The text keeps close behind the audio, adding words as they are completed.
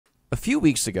A few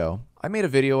weeks ago, I made a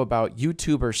video about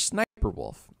YouTuber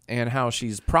Sssniperwolf and how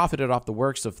she's profited off the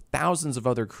works of thousands of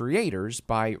other creators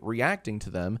by reacting to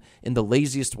them in the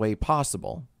laziest way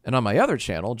possible. And on my other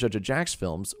channel,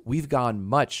 jacksfilms, we've gone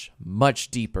much,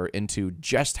 much deeper into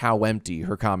just how empty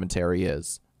her commentary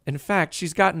is. In fact,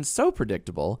 she's gotten so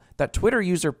predictable that Twitter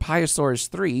user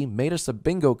Piosaurus3 made us a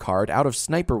bingo card out of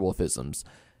Sssniperwolfisms,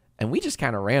 and we just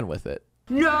kind of ran with it.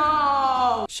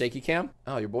 No! Shaky cam?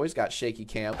 Oh, your boy's got shaky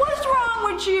cam. What is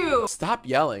wrong with you? Stop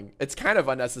yelling. It's kind of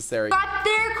unnecessary. Got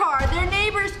their car, their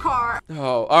neighbor's car.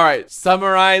 Oh, all right.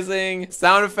 Summarizing.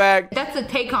 Sound effect. That's a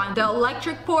take on the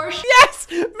electric Porsche. Yes!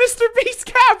 Mr. Beast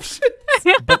caption!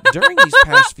 But during these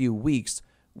past few weeks,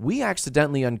 we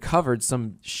accidentally uncovered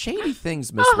some shady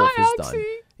things Miss Wolf has done.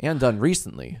 And done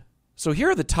recently. So here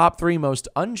are the top 3 most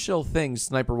unchill things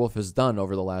Sssniperwolf has done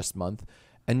over the last month.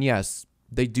 And yes,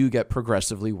 they do get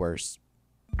progressively worse.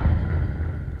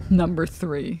 Number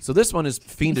 3. So this one is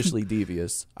fiendishly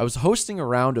devious. I was hosting a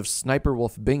round of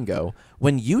Sssniperwolf bingo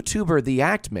when YouTuber The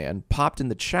Act Man popped in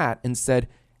the chat and said,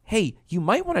 "Hey, you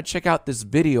might want to check out this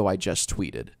video I just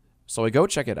tweeted." So I go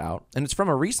check it out, and it's from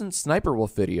a recent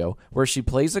Sssniperwolf video where she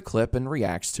plays a clip and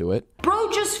reacts to it.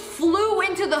 Bro just flew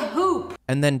into the hoop.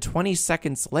 And then 20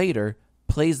 seconds later,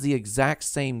 plays the exact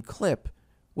same clip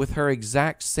with her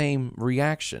exact same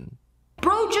reaction.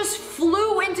 Bro just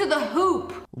flew into the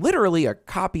hoop. Literally a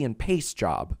copy and paste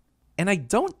job. And I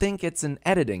don't think it's an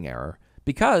editing error,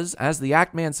 because, as the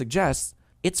Act Man suggests,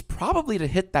 it's probably to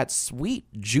hit that sweet,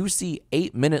 juicy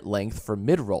 8-minute length for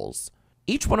mid-rolls.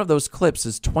 Each one of those clips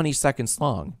is 20 seconds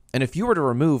long, and if you were to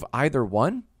remove either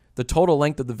one, the total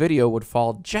length of the video would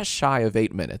fall just shy of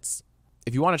 8 minutes.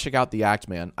 If you want to check out the Act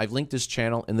Man, I've linked his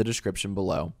channel in the description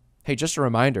below. Hey, just a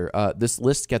reminder, this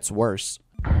list gets worse.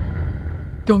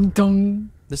 Dun dun.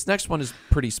 This next one is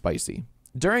pretty spicy.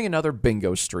 During another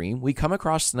bingo stream, we come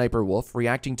across Sssniperwolf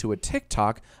reacting to a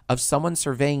TikTok of someone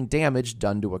surveying damage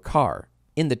done to a car.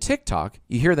 In the TikTok,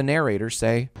 you hear the narrator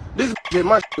say, "This hit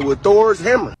my shit with Thor's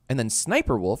hammer." And then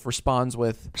Sssniperwolf responds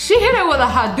with, She hit it with a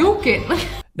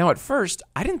Hadouken. Now at first,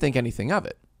 I didn't think anything of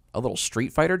it. A little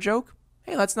Street Fighter joke?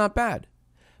 Hey, that's not bad.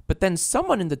 But then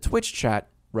someone in the Twitch chat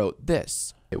wrote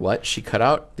this. Wait, what? She cut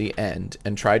out the end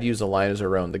and tried to use a line as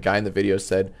her own. The guy in the video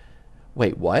said,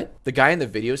 wait, what? The guy in the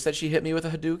video said she hit me with a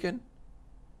Hadouken?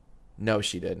 No,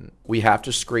 she didn't. We have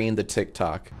to screen the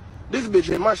TikTok. "This bitch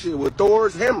hit my shit with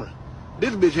Thor's hammer.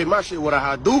 This bitch hit my shit with a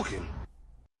Hadouken."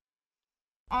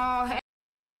 Oh, hey.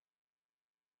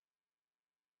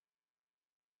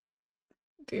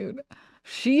 Dude,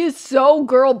 she is so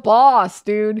girl boss,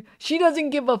 dude. She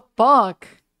doesn't give a fuck,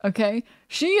 okay?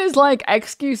 She is like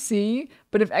XQC,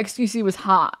 but if XQC was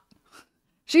hot.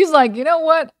 She's like, you know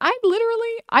what? I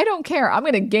don't care. I'm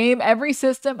going to game every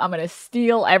system. I'm going to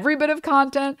steal every bit of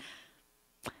content.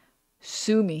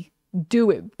 Sue me. Do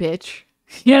it, bitch.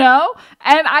 You know?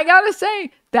 And I gotta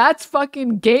say, that's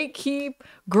fucking gatekeep,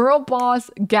 girl boss,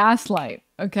 gaslight,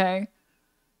 okay?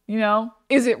 You know?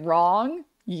 Is it wrong?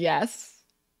 Yes.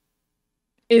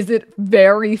 Is it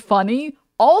very funny?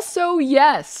 Also,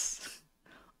 yes.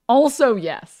 Also,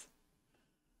 yes.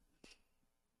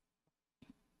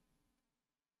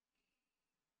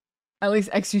 At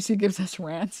least XUC gives us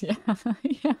rants, yeah.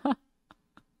 Yeah.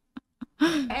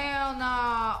 Hell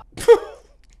no.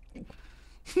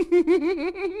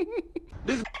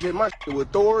 "This hit my shit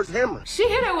with Thor's hammer." She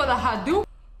hit it with a Hadouken.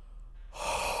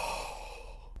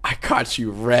 I caught you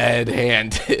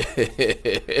red-handed.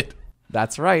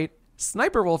 That's right.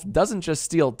 Sssniperwolf doesn't just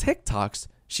steal TikToks,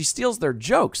 she steals their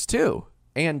jokes too.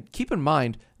 And keep in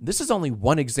mind, this is only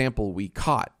one example we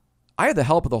caught. I had the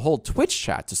help of the whole Twitch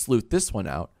chat to sleuth this one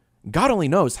out. God only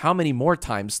knows how many more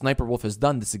times Sssniperwolf has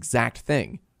done this exact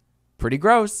thing. Pretty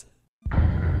gross.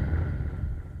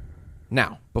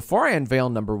 Now, before I unveil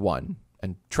number 1,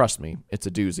 and trust me, it's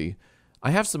a doozy,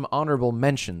 I have some honorable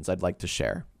mentions I'd like to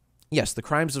share. Yes, the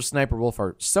crimes of Sssniperwolf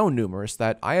are so numerous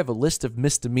that I have a list of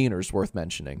misdemeanors worth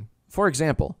mentioning. For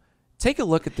example, take a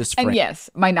look at this frame. And yes,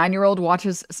 my 9-year-old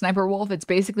watches Sssniperwolf. It's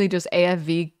basically just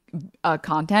AFV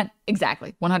content.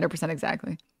 Exactly. 100%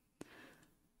 exactly.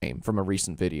 From a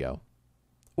recent video.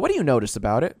 What do you notice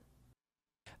about it?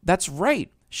 That's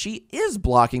right. She is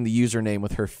blocking the username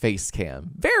with her face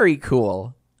cam. Very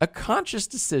cool. A conscious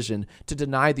decision to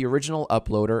deny the original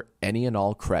uploader any and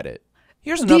all credit.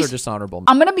 Here's another dishonorable.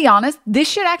 I'm going to be honest. This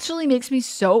shit actually makes me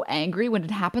so angry when it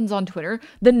happens on Twitter.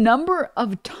 The number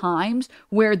of times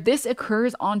where this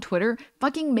occurs on Twitter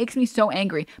fucking makes me so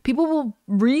angry. People will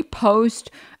repost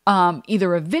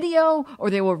either a video or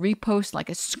they will repost like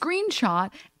a screenshot,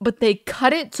 but they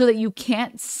cut it so that you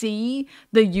can't see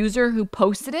the user who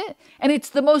posted it. And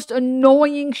it's the most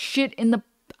annoying shit in the...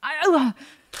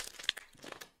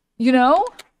 You know?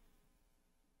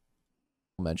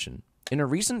 Mention. In a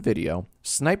recent video,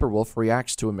 Sssniperwolf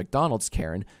reacts to a McDonald's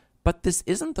Karen, but this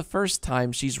isn't the first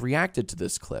time she's reacted to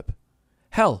this clip.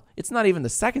 Hell, it's not even the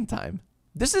second time.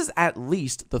 This is at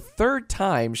least the third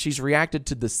time she's reacted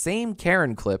to the same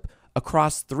Karen clip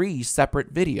across 3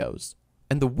 separate videos.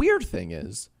 And the weird thing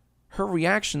is, her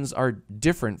reactions are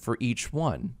different for each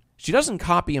one. She doesn't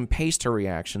copy and paste her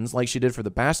reactions like she did for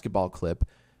the basketball clip,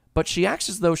 but she acts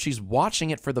as though she's watching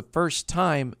it for the first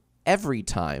time every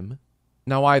time.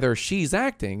 Now either she's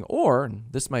acting, or,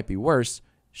 this might be worse,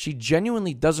 she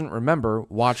genuinely doesn't remember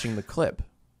watching the clip.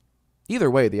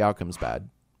 Either way, the outcome's bad.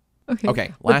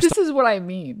 Okay, but this is what I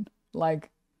mean. Like,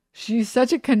 she's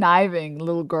such a conniving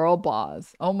little girl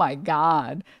boss. Oh my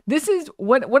god. This is,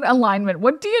 what alignment,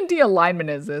 what D&D alignment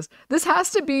is this? This has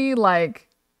to be like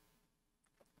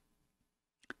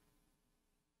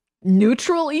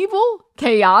neutral evil?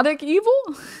 Chaotic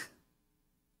evil?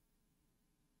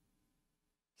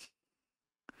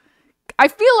 I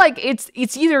feel like it's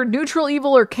either neutral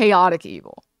evil or chaotic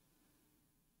evil.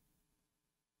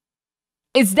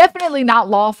 It's definitely not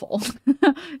lawful.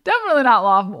 Definitely not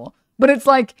lawful. But it's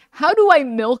like, how do I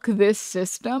milk this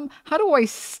system? How do I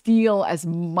steal as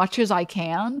much as I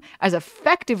can, as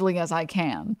effectively as I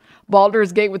can?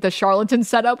 Baldur's Gate with the charlatan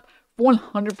setup,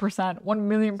 100%,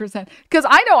 1,000,000%. Because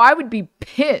I know I would be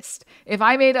pissed if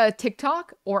I made a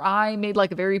TikTok or I made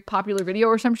like a very popular video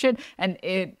or some shit and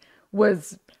it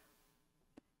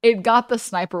got the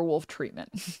Sssniperwolf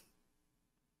treatment.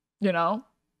 You know?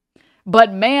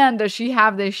 But man, does she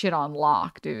have this shit on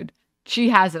lock, dude. She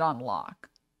has it on lock.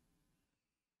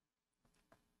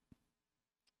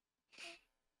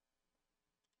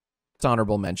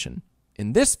 Honorable mention.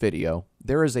 In this video,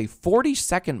 there is a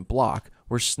 40-second block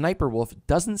where Sssniperwolf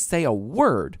doesn't say a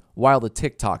word while the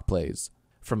TikTok plays.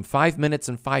 From 5 minutes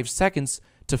and 5 seconds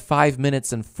to 5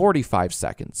 minutes and 45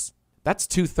 seconds. That's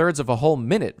 2/3 of a whole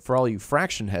minute for all you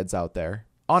fraction heads out there.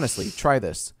 Honestly, try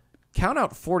this. Count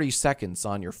out 40 seconds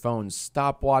on your phone's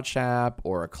stopwatch app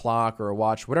or a clock or a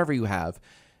watch, whatever you have,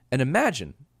 and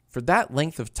imagine, for that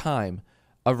length of time,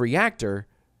 a reactor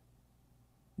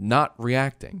not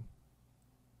reacting.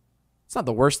 It's not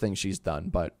the worst thing she's done,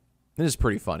 but it is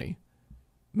pretty funny.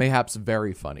 Mayhaps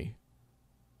very funny.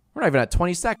 We're not even at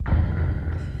 20 seconds. You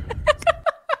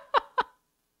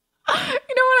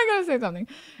know what? I gotta say something.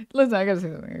 Listen, I gotta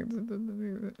say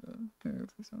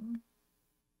something.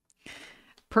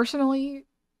 Personally,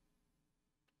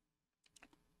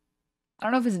 I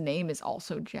don't know if his name is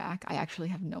also Jack. I actually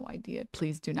have no idea.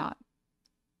 Please do not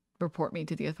report me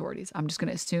to the authorities. I'm just going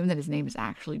to assume that his name is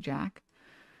actually Jack.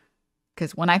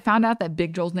 Because when I found out that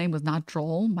Big Joel's name was not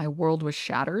Joel, my world was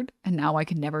shattered. And now I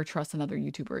can never trust another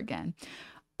YouTuber again.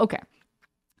 Okay.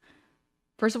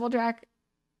 First of all, Jack,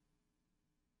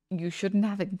 you shouldn't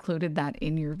have included that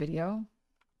in your video.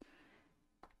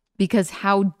 Because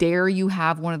how dare you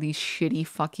have one of these shitty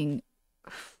fucking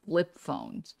flip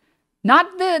phones?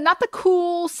 Not the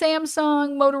cool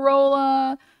Samsung,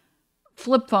 Motorola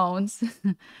flip phones.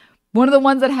 One of the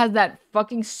ones that has that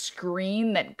fucking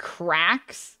screen that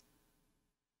cracks.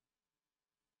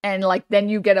 And like then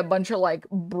you get a bunch of like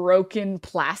broken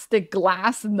plastic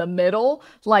glass in the middle.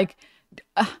 Like,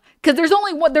 because there's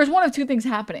one of two things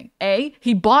happening. A,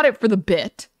 he bought it for the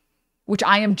bit, which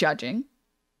I am judging.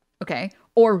 Okay.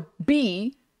 Or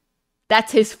B,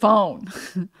 that's his phone.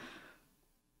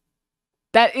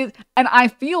 That is, and I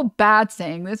feel bad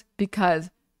saying this because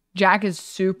Jack is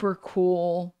super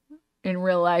cool in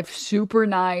real life, super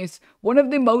nice, one of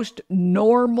the most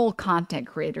normal content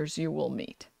creators you will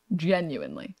meet,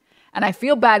 genuinely. And I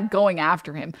feel bad going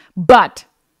after him, but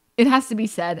it has to be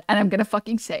said, and I'm gonna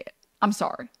fucking say it. I'm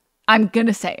sorry. I'm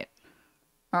gonna say it.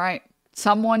 All right?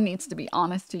 Someone needs to be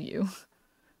honest to you.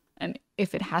 And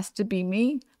if it has to be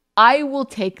me, I will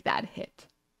take that hit.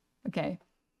 Okay?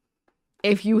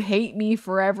 If you hate me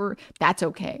forever, that's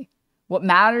okay. What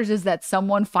matters is that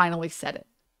someone finally said it.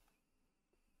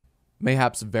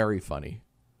 Mayhaps very funny.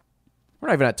 We're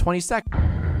not even at 20 seconds.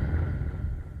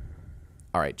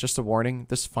 All right, just a warning.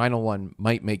 This final one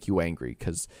might make you angry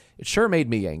because it sure made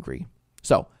me angry.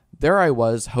 So there I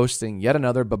was hosting yet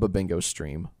another Bubba Bingo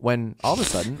stream when all of a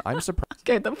sudden I'm surprised.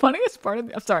 Okay, the funniest part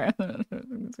of I'm sorry.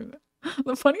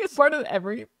 The funniest part of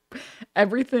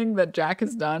everything that Jack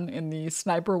has done in the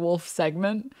Sssniperwolf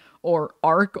segment or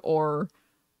arc or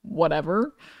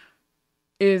whatever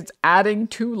is adding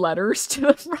 2 letters to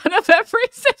the front of every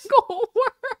single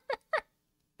word.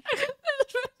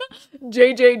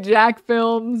 JJ Jack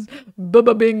Films,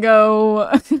 Bubba Bingo.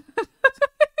 Very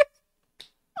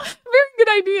good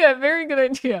idea. Very good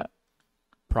idea.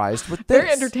 surprised with this.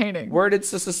 Very entertaining. Where did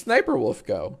Sssniperwolf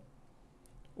go?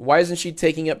 Why isn't she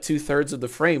taking up 2/3 of the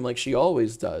frame like she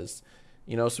always does?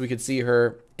 You know, so we could see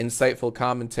her insightful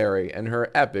commentary and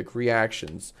her epic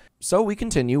reactions. So we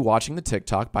continue watching the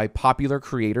TikTok by popular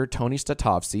creator Tony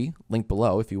Statovsky, link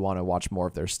below if you want to watch more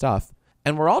of their stuff.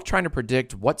 And we're all trying to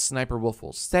predict what Sniperwolf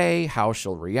will say, how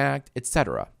she'll react,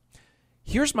 etc.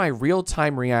 Here's my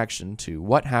real-time reaction to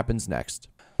what happens next.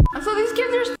 So these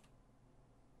kids are.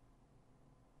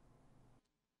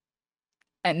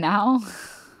 And now,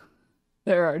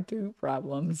 there are two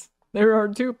problems. There are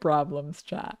two problems,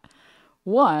 chat.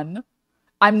 One,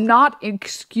 I'm not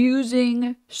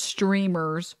excusing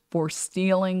streamers for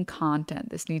stealing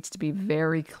content. This needs to be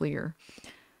very clear.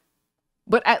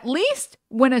 But at least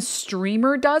when a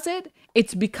streamer does it,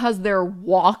 it's because they're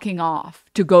walking off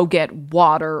to go get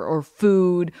water or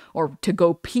food or to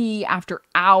go pee after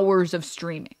hours of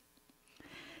streaming.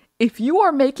 If you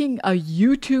are making a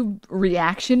YouTube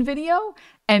reaction video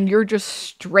and you're just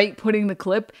straight putting the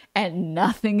clip and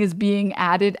nothing is being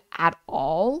added at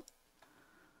all,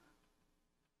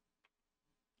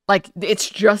 like it's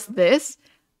just this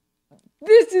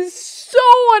is so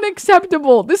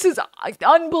unacceptable. This is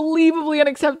unbelievably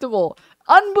unacceptable.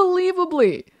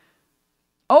 Unbelievably.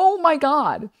 Oh my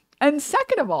God. And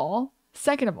second of all,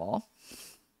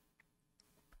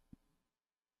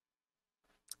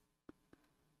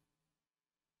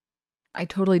 I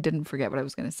totally didn't forget what I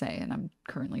was going to say, and I'm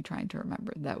currently trying to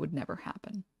remember. That would never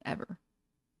happen, ever.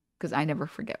 Because I never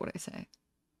forget what I say.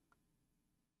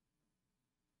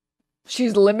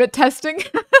 She's limit testing?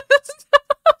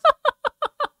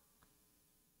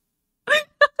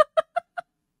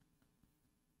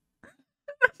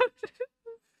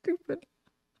 Stupid.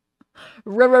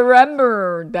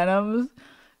 Remember, Denims.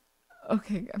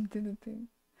 Okay, I'm doing the thing.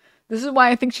 This is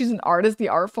why I think she's an artist. The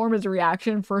art form is a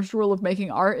reaction. First rule of making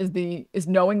art is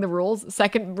knowing the rules.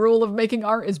 Second rule of making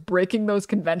art is breaking those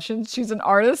conventions. She's an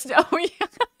artist. Oh yeah.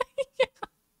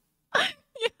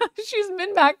 Yeah, she's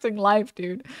min-maxing life,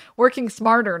 dude. Working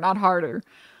smarter, not harder.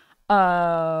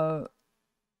 God.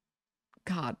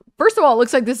 First of all, it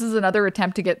looks like this is another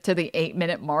attempt to get to the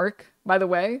 8-minute mark, by the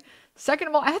way. Second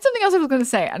of all, I had something else I was going to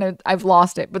say, and I've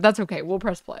lost it, but that's okay. We'll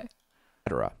press play.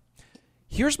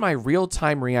 Here's my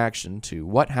real-time reaction to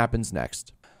what happens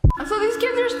next. So these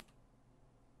kids are.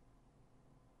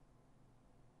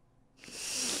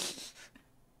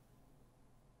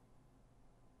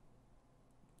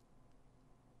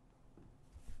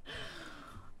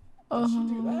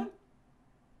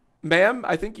 Ma'am,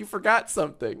 I think you forgot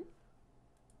something.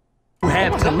 You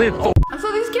have to live for.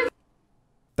 So these kids.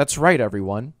 That's right,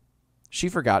 everyone. She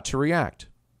forgot to react.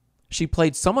 She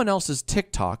played someone else's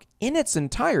TikTok in its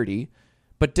entirety,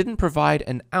 but didn't provide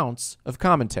an ounce of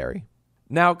commentary.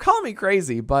 Now, call me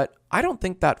crazy, but I don't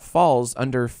think that falls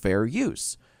under fair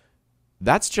use.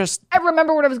 That's just... I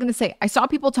remember what I was going to say. I saw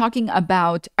people talking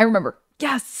about... I remember.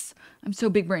 Yes! I'm so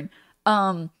big brain.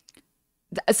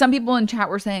 Some people in chat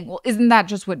were saying, well, isn't that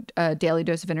just what Daily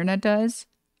Dose of Internet does?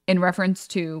 In reference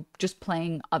to just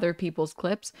playing other people's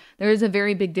clips. There is a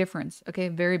very big difference. Okay,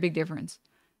 very big difference.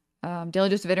 Daily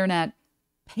Dose of Internet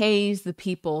pays the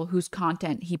people whose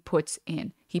content he puts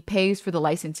in. He pays for the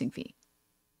licensing fee.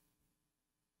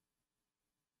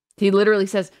 He literally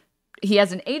says he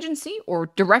has an agency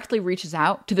or directly reaches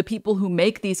out to the people who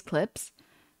make these clips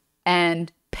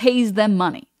and pays them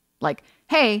money. Like,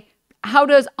 hey, how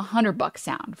does $100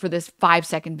 sound for this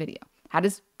 5-second video? How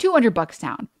does $200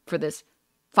 sound for this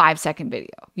 5-second video?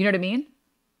 You know what I mean?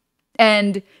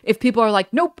 And if people are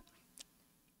like, nope,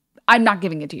 I'm not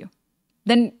giving it to you,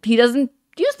 then he doesn't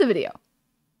use the video.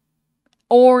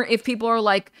 Or if people are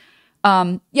like,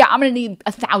 yeah, I'm going to need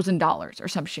 $1,000 or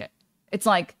some shit. It's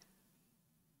like,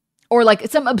 or like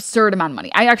some absurd amount of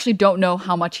money. I actually don't know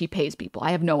how much he pays people.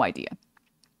 I have no idea.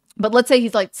 But let's say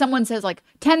he's like, someone says like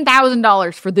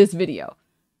 $10,000 for this video.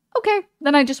 Okay,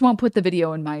 then I just won't put the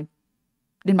video in my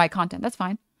content. That's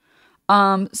fine.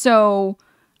 So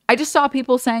I just saw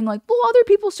people saying like, well, other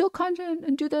people steal content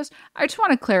and do this. I just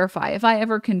want to clarify. If I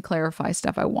ever can clarify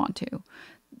stuff, I want to.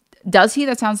 Does he?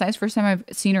 That sounds nice. First time I've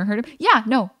seen or heard him. Yeah,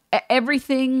 no. Every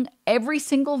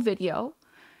single video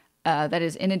that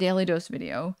is in a Daily Dose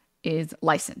video is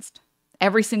licensed.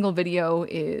 Every single video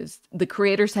is, the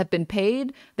creators have been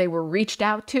paid. They were reached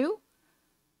out to.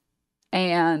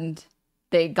 And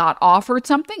they got offered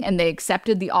something and they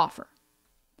accepted the offer.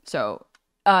 So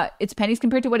it's pennies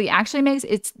compared to what he actually makes.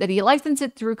 It's that he licensed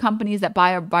it through companies that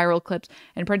buy viral clips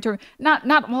and predatory.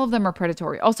 Not all of them are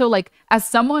predatory. Also, like, as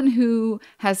someone who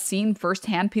has seen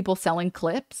firsthand people selling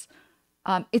clips,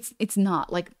 it's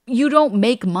not like, you don't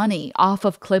make money off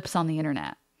of clips on the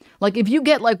internet. Like if you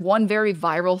get like one very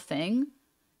viral thing,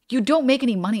 you don't make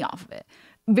any money off of it.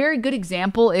 Very good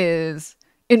example is,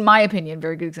 in my opinion,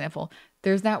 very good example.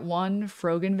 There's that one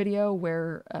Frogan video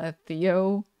where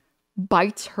Theo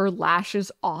bites her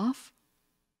lashes off.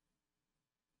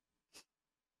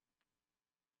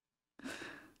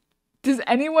 Does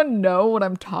anyone know what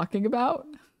I'm talking about?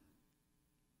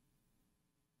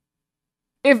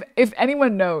 If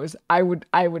anyone knows, I would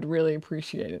really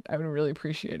appreciate it. I would really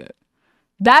appreciate it.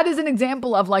 That is an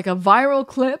example of like a viral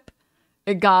clip.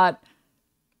 It got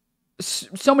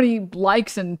so many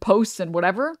likes and posts and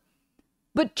whatever.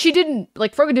 But she didn't,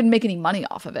 like, Frogan didn't make any money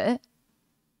off of it.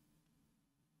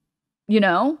 You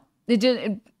know? It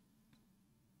did,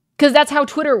 because that's how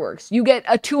Twitter works. You get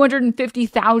a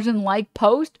 250,000 like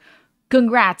post.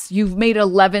 Congrats, you've made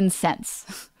 11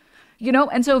 cents. You know?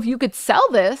 And so if you could sell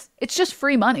this, it's just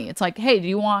free money. It's like, hey,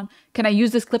 can I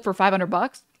use this clip for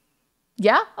 $500?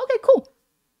 Yeah? Okay, cool.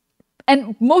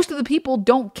 And most of the people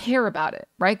don't care about it,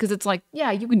 right? Because it's like,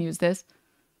 yeah, you can use this.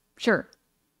 Sure.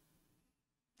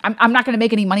 I'm not going to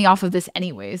make any money off of this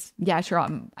anyways. Yeah, sure.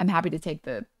 I'm happy to take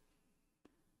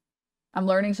I'm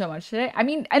learning so much today. I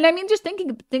mean, just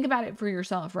think about it for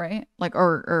yourself, right? Like,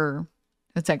 or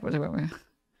let's take, wait,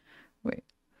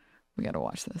 we got to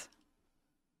watch this.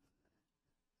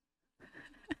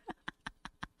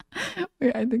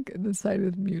 Wait, I think the site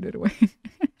is muted. Wait.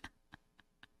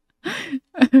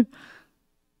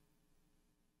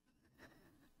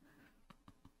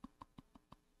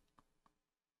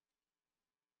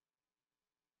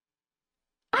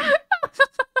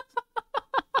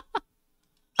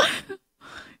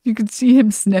 You can see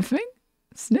him sniffing.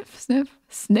 Sniff, sniff,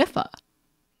 sniffer.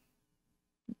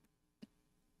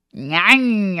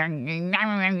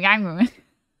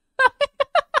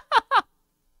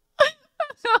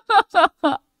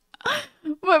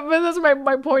 But that's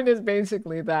my point is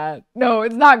basically that no,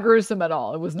 it's not gruesome at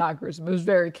all. It was not gruesome. It was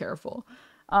very careful.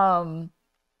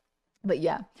 But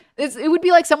yeah, it would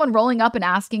be like someone rolling up and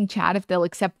asking chat if they'll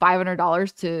accept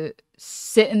 $500 to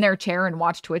sit in their chair and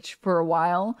watch Twitch for a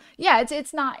while. Yeah,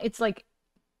 it's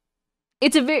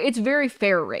very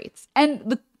fair rates. And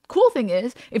the cool thing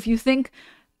is, if you think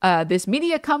this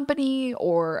media company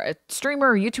or a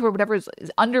streamer or YouTuber or whatever is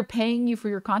underpaying you for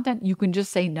your content, you can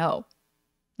just say no.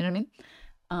 You know what I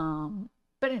mean?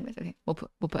 But anyways, okay,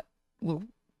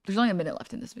 there's only a minute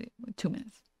left in this video. 2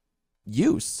 minutes.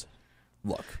 Use.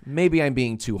 Look, maybe I'm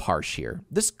being too harsh here.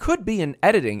 This could be an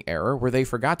editing error where they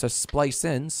forgot to splice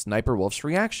in Sssniperwolf's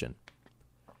reaction.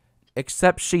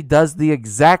 Except she does the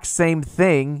exact same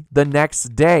thing the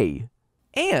next day.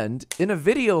 And in a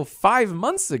video 5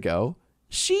 months ago,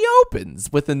 she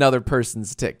opens with another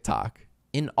person's TikTok.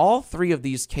 In all 3 of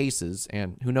these cases,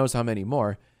 and who knows how many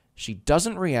more, she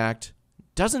doesn't react,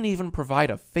 doesn't even provide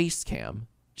a face cam.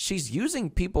 She's using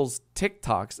people's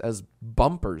TikToks as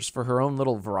bumpers for her own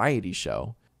little variety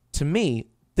show. To me,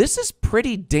 this is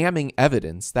pretty damning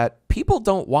evidence that people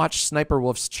don't watch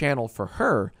Sssniperwolf's channel for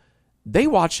her. They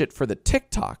watch it for the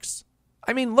TikToks.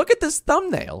 I mean, look at this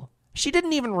thumbnail. She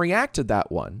didn't even react to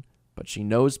that one, but she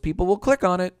knows people will click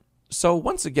on it. So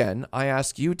once again, I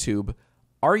ask YouTube,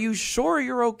 are you sure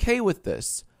you're okay with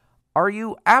this? Are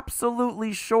you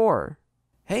absolutely sure?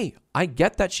 Hey, I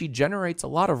get that she generates a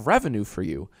lot of revenue for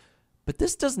you, but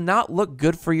this does not look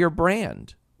good for your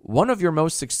brand. One of your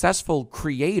most successful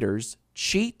creators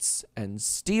cheats and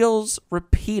steals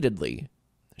repeatedly.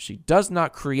 She does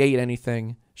not create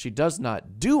anything. She does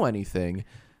not do anything.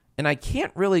 And I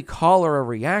can't really call her a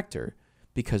reactor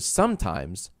because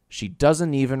sometimes she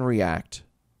doesn't even react.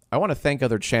 I want to thank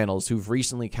other channels who've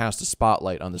recently cast a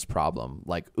spotlight on this problem,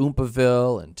 like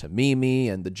Oompaville and Tamimi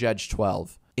and the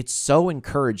Jedge12. It's so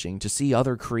encouraging to see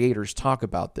other creators talk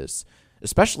about this,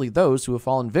 especially those who have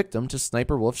fallen victim to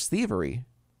Sssniperwolf's thievery.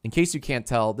 In case you can't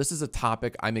tell, this is a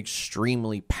topic I'm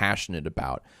extremely passionate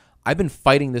about. I've been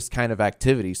fighting this kind of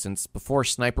activity since before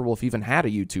Sssniperwolf even had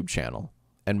a YouTube channel.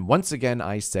 And once again,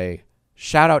 I say,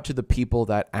 shout out to the people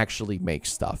that actually make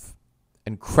stuff.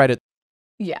 And credit.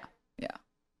 Yeah.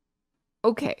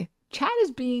 Okay. Chat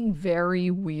is being very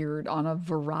weird on a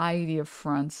variety of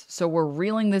fronts, so we're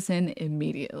reeling this in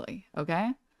immediately,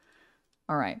 okay?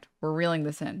 All right, we're reeling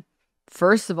this in.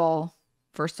 First of all,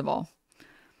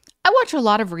 I watch a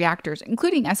lot of reactors,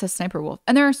 including Sssniperwolf,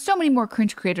 and there are so many more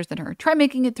cringe creators than her. Try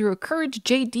making it through a Courage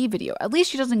JD video. At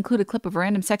least she doesn't include a clip of a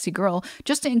random sexy girl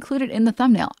just to include it in the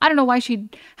thumbnail. I don't know why she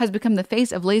has become the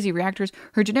face of lazy reactors.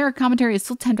 Her generic commentary is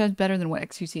still 10 times better than what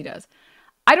XQC does.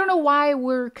 I don't know why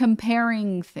we're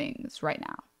comparing things right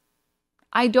now.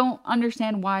 I don't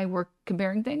understand why we're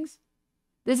comparing things.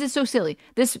 This is so silly.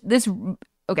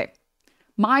 Okay.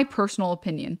 my personal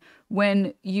opinion,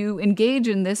 when you engage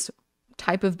in this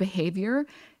type of behavior,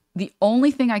 the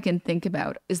only thing I can think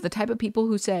about is the type of people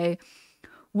who say,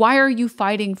 why are you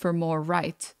fighting for more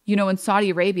rights? You know, in Saudi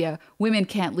Arabia, women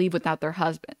can't leave without their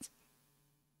husbands.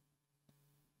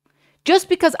 Just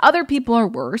because other people are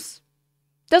worse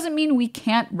doesn't mean we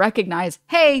can't recognize,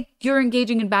 hey, you're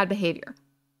engaging in bad behavior.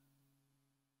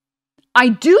 I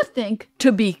do think,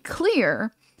 to be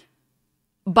clear,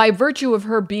 by virtue of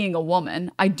her being a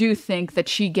woman, I do think that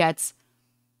she gets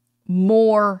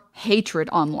more hatred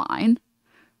online,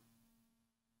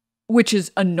 which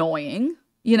is annoying,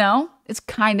 you know? It's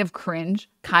kind of cringe,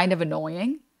 kind of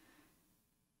annoying.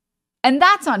 And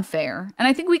that's unfair. And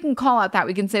I think we can call out that.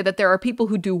 We can say that there are people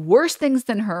who do worse things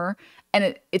than her,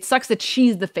 and it sucks that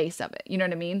she's the face of it. You know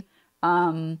what I mean?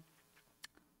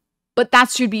 But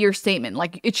that should be your statement.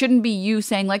 Like, it shouldn't be you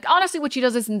saying, like, honestly, what she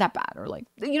does isn't that bad. Or, like,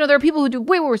 you know, there are people who do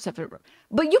way worse stuff.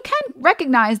 But you can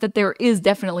recognize that there is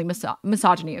definitely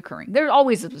misogyny occurring. There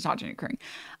always is misogyny occurring.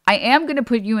 I am going to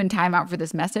put you in timeout for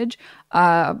this message.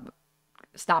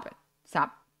 Stop it.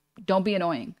 Stop. Don't be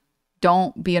annoying.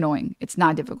 Don't be annoying. It's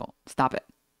not difficult. Stop it.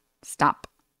 Stop.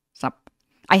 Stop.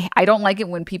 I don't like it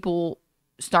when people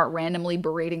start randomly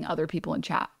berating other people in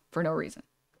chat for no reason.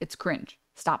 It's cringe.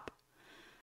 Stop.